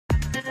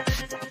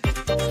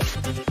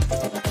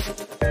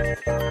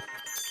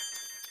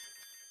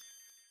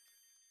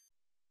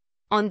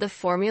On the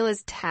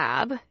Formulas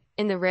tab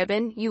in the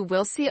ribbon, you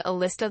will see a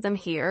list of them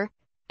here.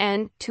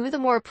 And two of the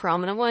more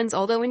prominent ones,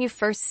 although when you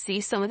first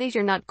see some of these,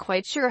 you're not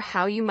quite sure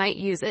how you might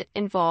use it,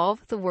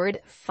 involve the word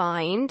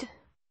find,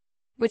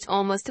 which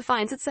almost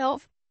defines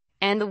itself,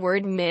 and the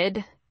word mid.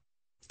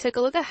 Let's take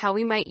a look at how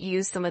we might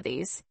use some of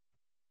these.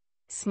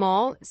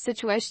 Small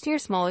situation here,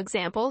 small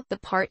example. The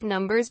part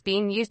numbers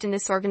being used in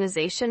this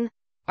organization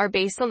are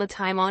based on the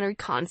time-honored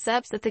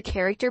concepts that the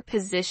character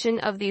position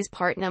of these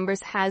part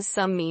numbers has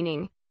some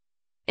meaning.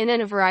 And in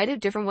a variety of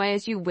different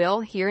ways, you will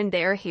here and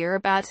there hear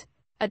about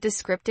a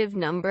descriptive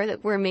number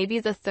that where maybe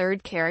the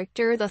third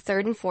character, the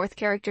third and fourth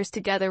characters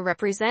together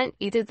represent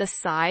either the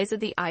size of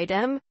the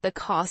item, the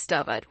cost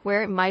of it,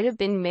 where it might have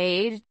been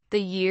made, the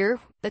year,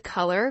 the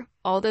color,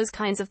 all those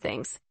kinds of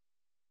things.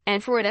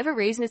 And for whatever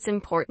reason, it's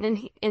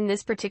important in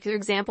this particular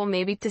example,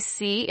 maybe to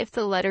see if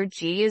the letter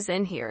G is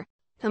in here.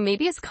 So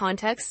maybe it's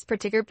context,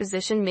 particular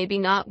position, maybe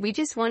not. We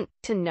just want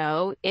to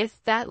know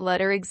if that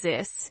letter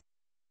exists.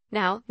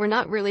 Now, we're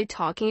not really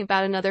talking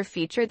about another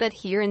feature that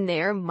here and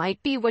there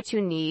might be what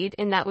you need,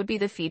 and that would be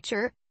the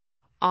feature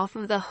off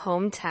of the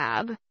Home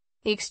tab,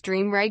 the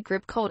extreme right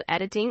group called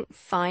Editing,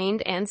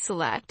 Find, and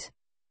Select.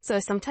 So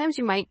sometimes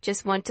you might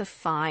just want to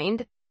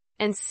find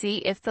and see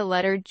if the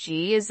letter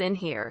G is in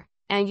here.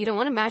 And you don't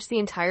want to match the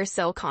entire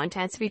cell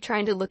contents if you're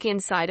trying to look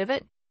inside of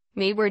it.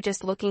 Maybe we're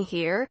just looking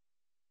here,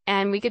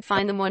 and we could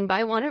find them one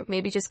by one, or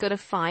maybe just go to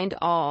Find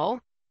All,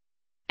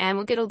 and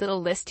we'll get a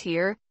little list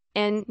here.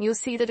 And you'll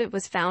see that it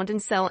was found in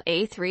cell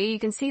A3. You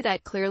can see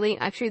that clearly.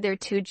 Actually, there are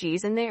two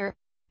G's in there.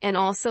 And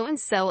also in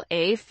cell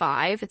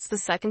A5, it's the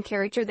second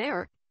character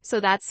there.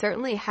 So that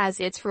certainly has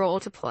its role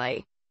to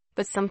play.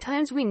 But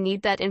sometimes we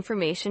need that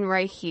information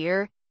right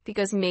here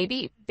because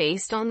maybe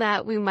based on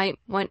that, we might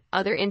want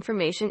other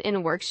information in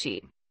a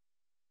worksheet.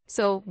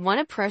 So one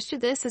approach to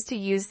this is to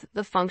use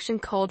the function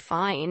called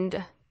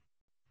find.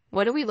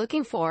 What are we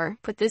looking for?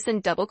 Put this in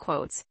double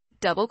quotes.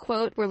 Double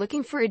quote, we're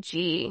looking for a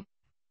G.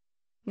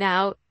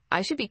 Now,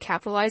 I should be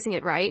capitalizing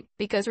it right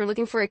because we're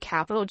looking for a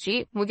capital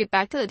G. We'll get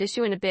back to that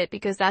issue in a bit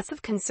because that's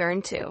of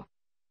concern too.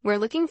 We're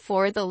looking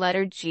for the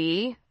letter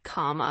G,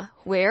 comma.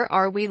 Where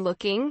are we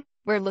looking?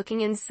 We're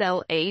looking in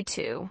cell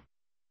A2.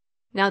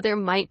 Now there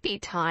might be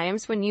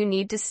times when you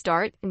need to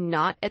start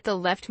not at the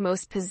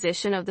leftmost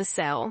position of the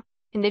cell.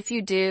 And if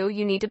you do,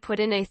 you need to put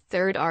in a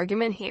third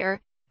argument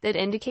here that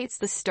indicates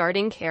the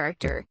starting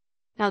character.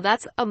 Now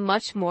that's a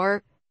much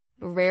more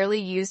rarely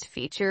used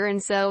feature,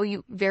 and so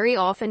you very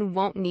often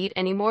won't need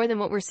any more than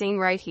what we're seeing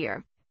right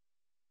here.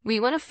 We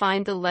want to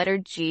find the letter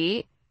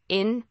G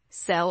in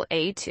cell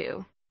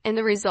A2. And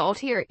the result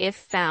here, if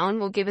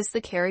found, will give us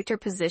the character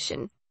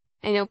position.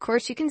 And of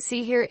course you can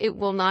see here it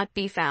will not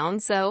be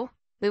found, so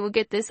we will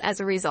get this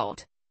as a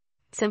result.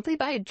 Simply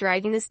by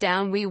dragging this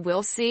down, we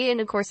will see, and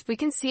of course we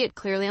can see it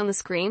clearly on the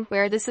screen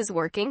where this is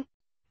working.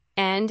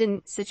 And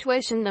in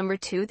situation number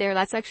 2 there,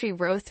 that's actually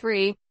row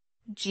 3,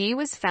 G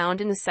was found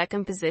in the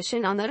second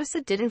position. I'll notice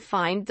it didn't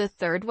find the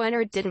third one,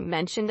 or it didn't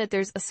mention that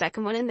there's a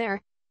second one in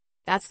there.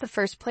 That's the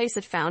first place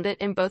it found it.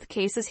 In both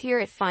cases here,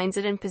 it finds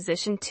it in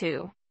position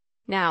 2.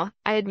 Now,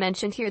 I had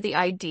mentioned here the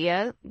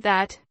idea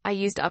that I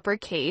used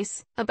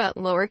uppercase about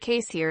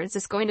lowercase here. Is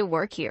this going to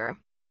work here?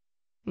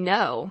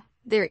 No,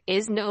 there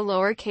is no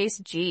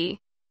lowercase G.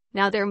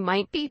 Now, there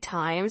might be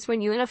times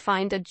when you want to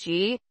find a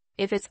G,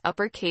 if it's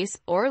uppercase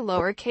or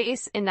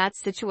lowercase. In that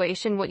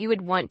situation, what you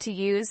would want to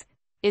use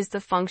is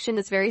the function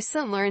that's very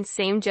similar and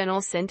same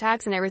general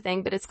syntax and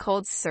everything, but it's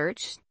called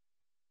search.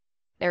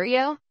 There we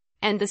go.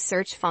 And the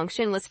search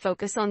function, let's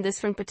focus on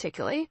this one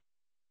particularly.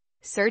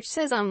 Search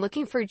says I'm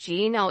looking for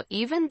G. Now,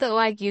 even though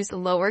I use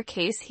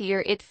lowercase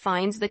here, it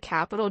finds the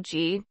capital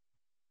G.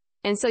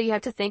 And so you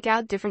have to think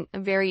out different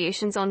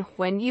variations on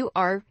when you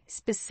are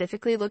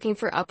specifically looking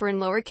for upper and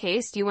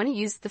lowercase. You want to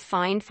use the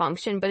find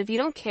function, but if you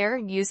don't care,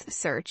 use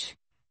search.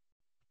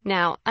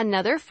 Now,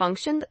 another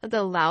function that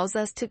allows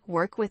us to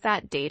work with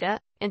that data,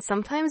 and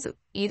sometimes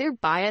either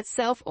by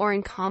itself or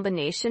in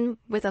combination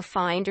with a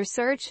find or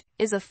search,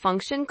 is a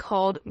function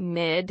called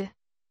mid.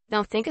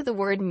 Now think of the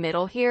word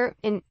middle here,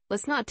 and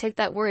let's not take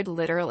that word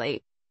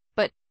literally,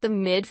 but the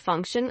mid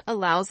function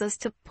allows us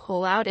to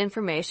pull out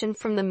information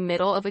from the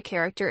middle of a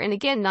character, and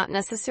again, not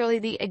necessarily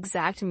the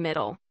exact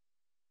middle.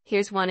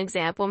 Here's one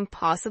example, and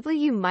possibly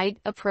you might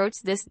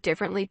approach this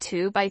differently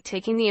too by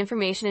taking the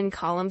information in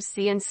column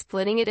C and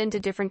splitting it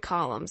into different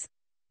columns.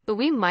 But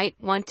we might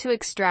want to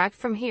extract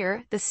from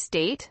here the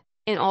state.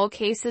 In all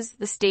cases,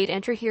 the state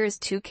entry here is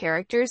 2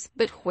 characters,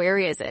 but where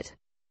is it?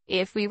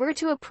 If we were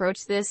to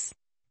approach this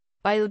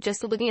by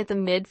just looking at the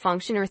mid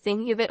function or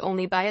thinking of it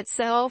only by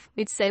itself,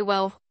 we'd say,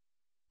 well,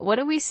 what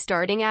are we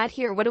starting at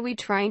here? What are we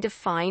trying to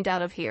find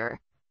out of here?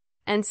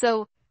 And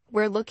so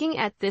we're looking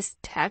at this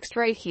text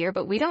right here,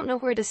 but we don't know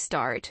where to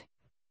start.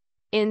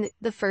 In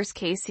the first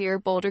case here,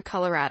 Boulder,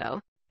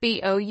 Colorado,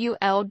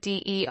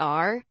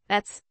 Boulder,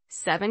 that's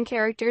 7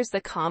 characters,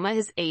 the comma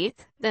is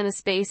 8th, then a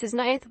space is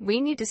 9th.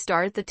 We need to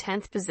start at the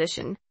 10th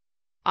position.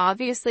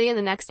 Obviously, in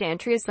the next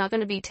entry, it's not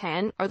going to be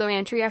 10 or the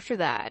entry after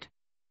that.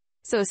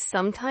 So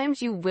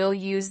sometimes you will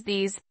use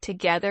these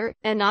together,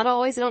 and not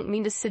always. I don't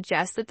mean to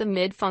suggest that the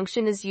mid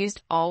function is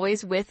used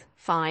always with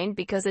find,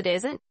 because it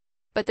isn't.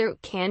 But there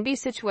can be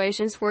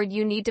situations where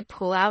you need to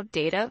pull out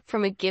data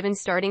from a given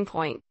starting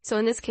point. So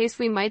in this case,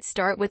 we might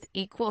start with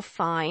equal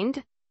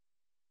find,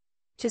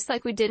 just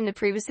like we did in the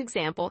previous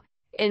example.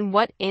 And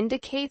what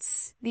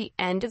indicates the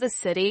end of the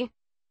city?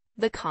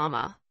 The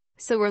comma.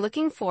 So we're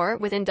looking for,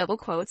 within double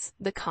quotes,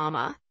 the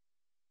comma.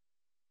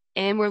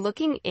 And we're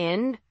looking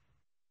in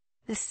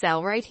the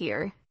cell right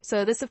here.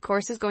 So this, of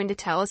course, is going to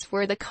tell us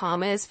where the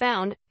comma is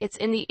found. It's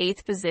in the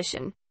 8th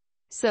position.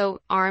 So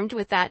armed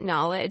with that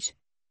knowledge,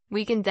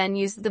 we can then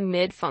use the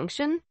mid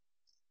function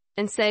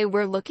and say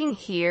we're looking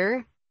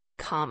here,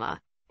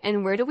 comma.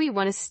 And where do we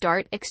want to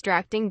start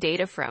extracting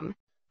data from?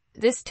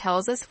 This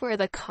tells us where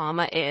the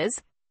comma is.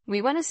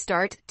 We want to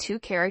start 2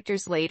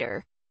 characters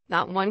later.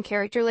 Not 1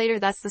 character later,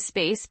 that's the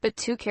space, but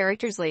 2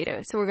 characters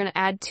later. So we're going to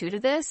add 2 to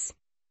this,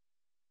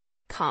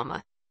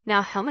 comma.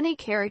 Now, how many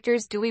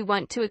characters do we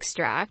want to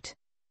extract?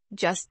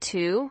 Just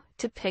 2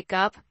 to pick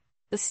up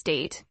the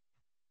state.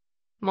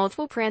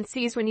 Multiple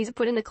parentheses, we need to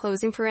put in the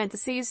closing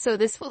parentheses, so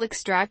this will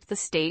extract the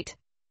state.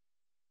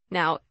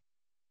 Now,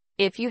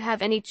 if you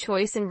have any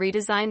choice in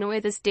redesign the way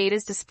this data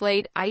is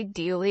displayed,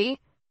 ideally,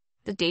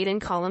 the data in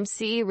column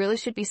C really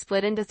should be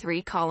split into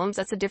 3 columns.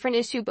 That's a different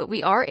issue, but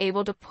we are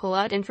able to pull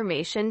out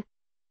information,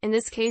 in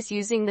this case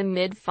using the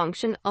mid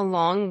function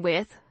along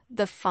with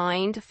the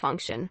find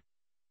function.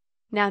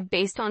 Now,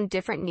 based on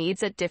different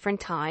needs at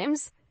different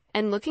times,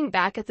 and looking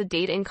back at the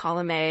data in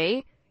column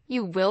A,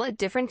 you will at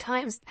different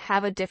times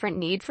have a different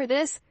need for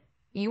this.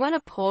 You want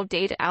to pull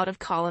data out of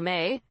column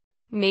A.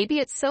 Maybe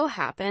it so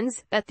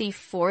happens that the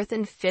 4th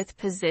and 5th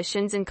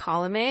positions in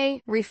column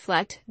A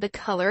reflect the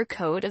color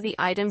code of the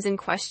items in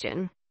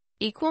question.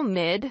 Equal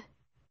mid.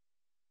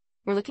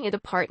 We're looking at the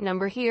part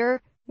number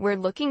here. We're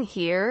looking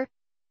here,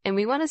 and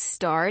we want to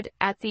start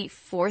at the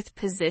 4th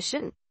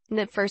position. In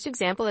the first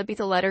example, that'd be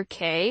the letter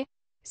K.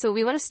 So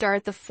we want to start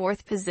at the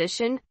 4th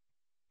position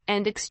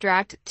and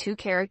extract 2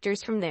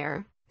 characters from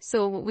there.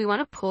 So we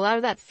want to pull out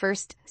of that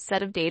first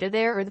set of data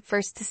there, or the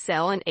first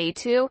cell in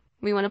A2,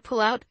 we want to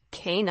pull out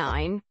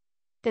K9.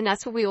 Then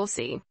that's what we will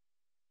see.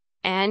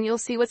 And you'll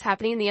see what's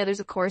happening in the others,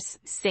 of course.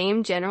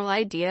 Same general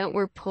idea.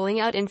 We're pulling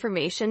out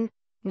information,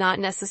 not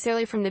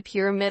necessarily from the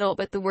pure middle,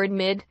 but the word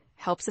mid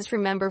helps us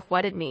remember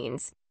what it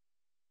means.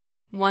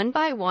 One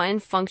by one,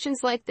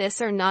 functions like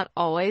this are not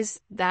always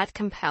that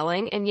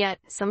compelling, and yet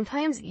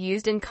sometimes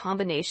used in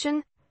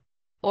combination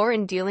or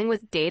in dealing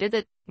with data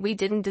that we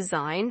didn't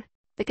design.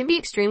 They can be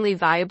extremely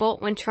valuable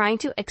when trying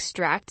to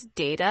extract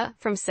data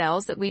from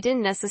cells that we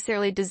didn't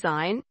necessarily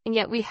design, and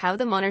yet we have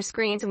them on our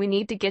screens and we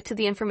need to get to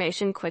the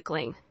information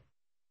quickly.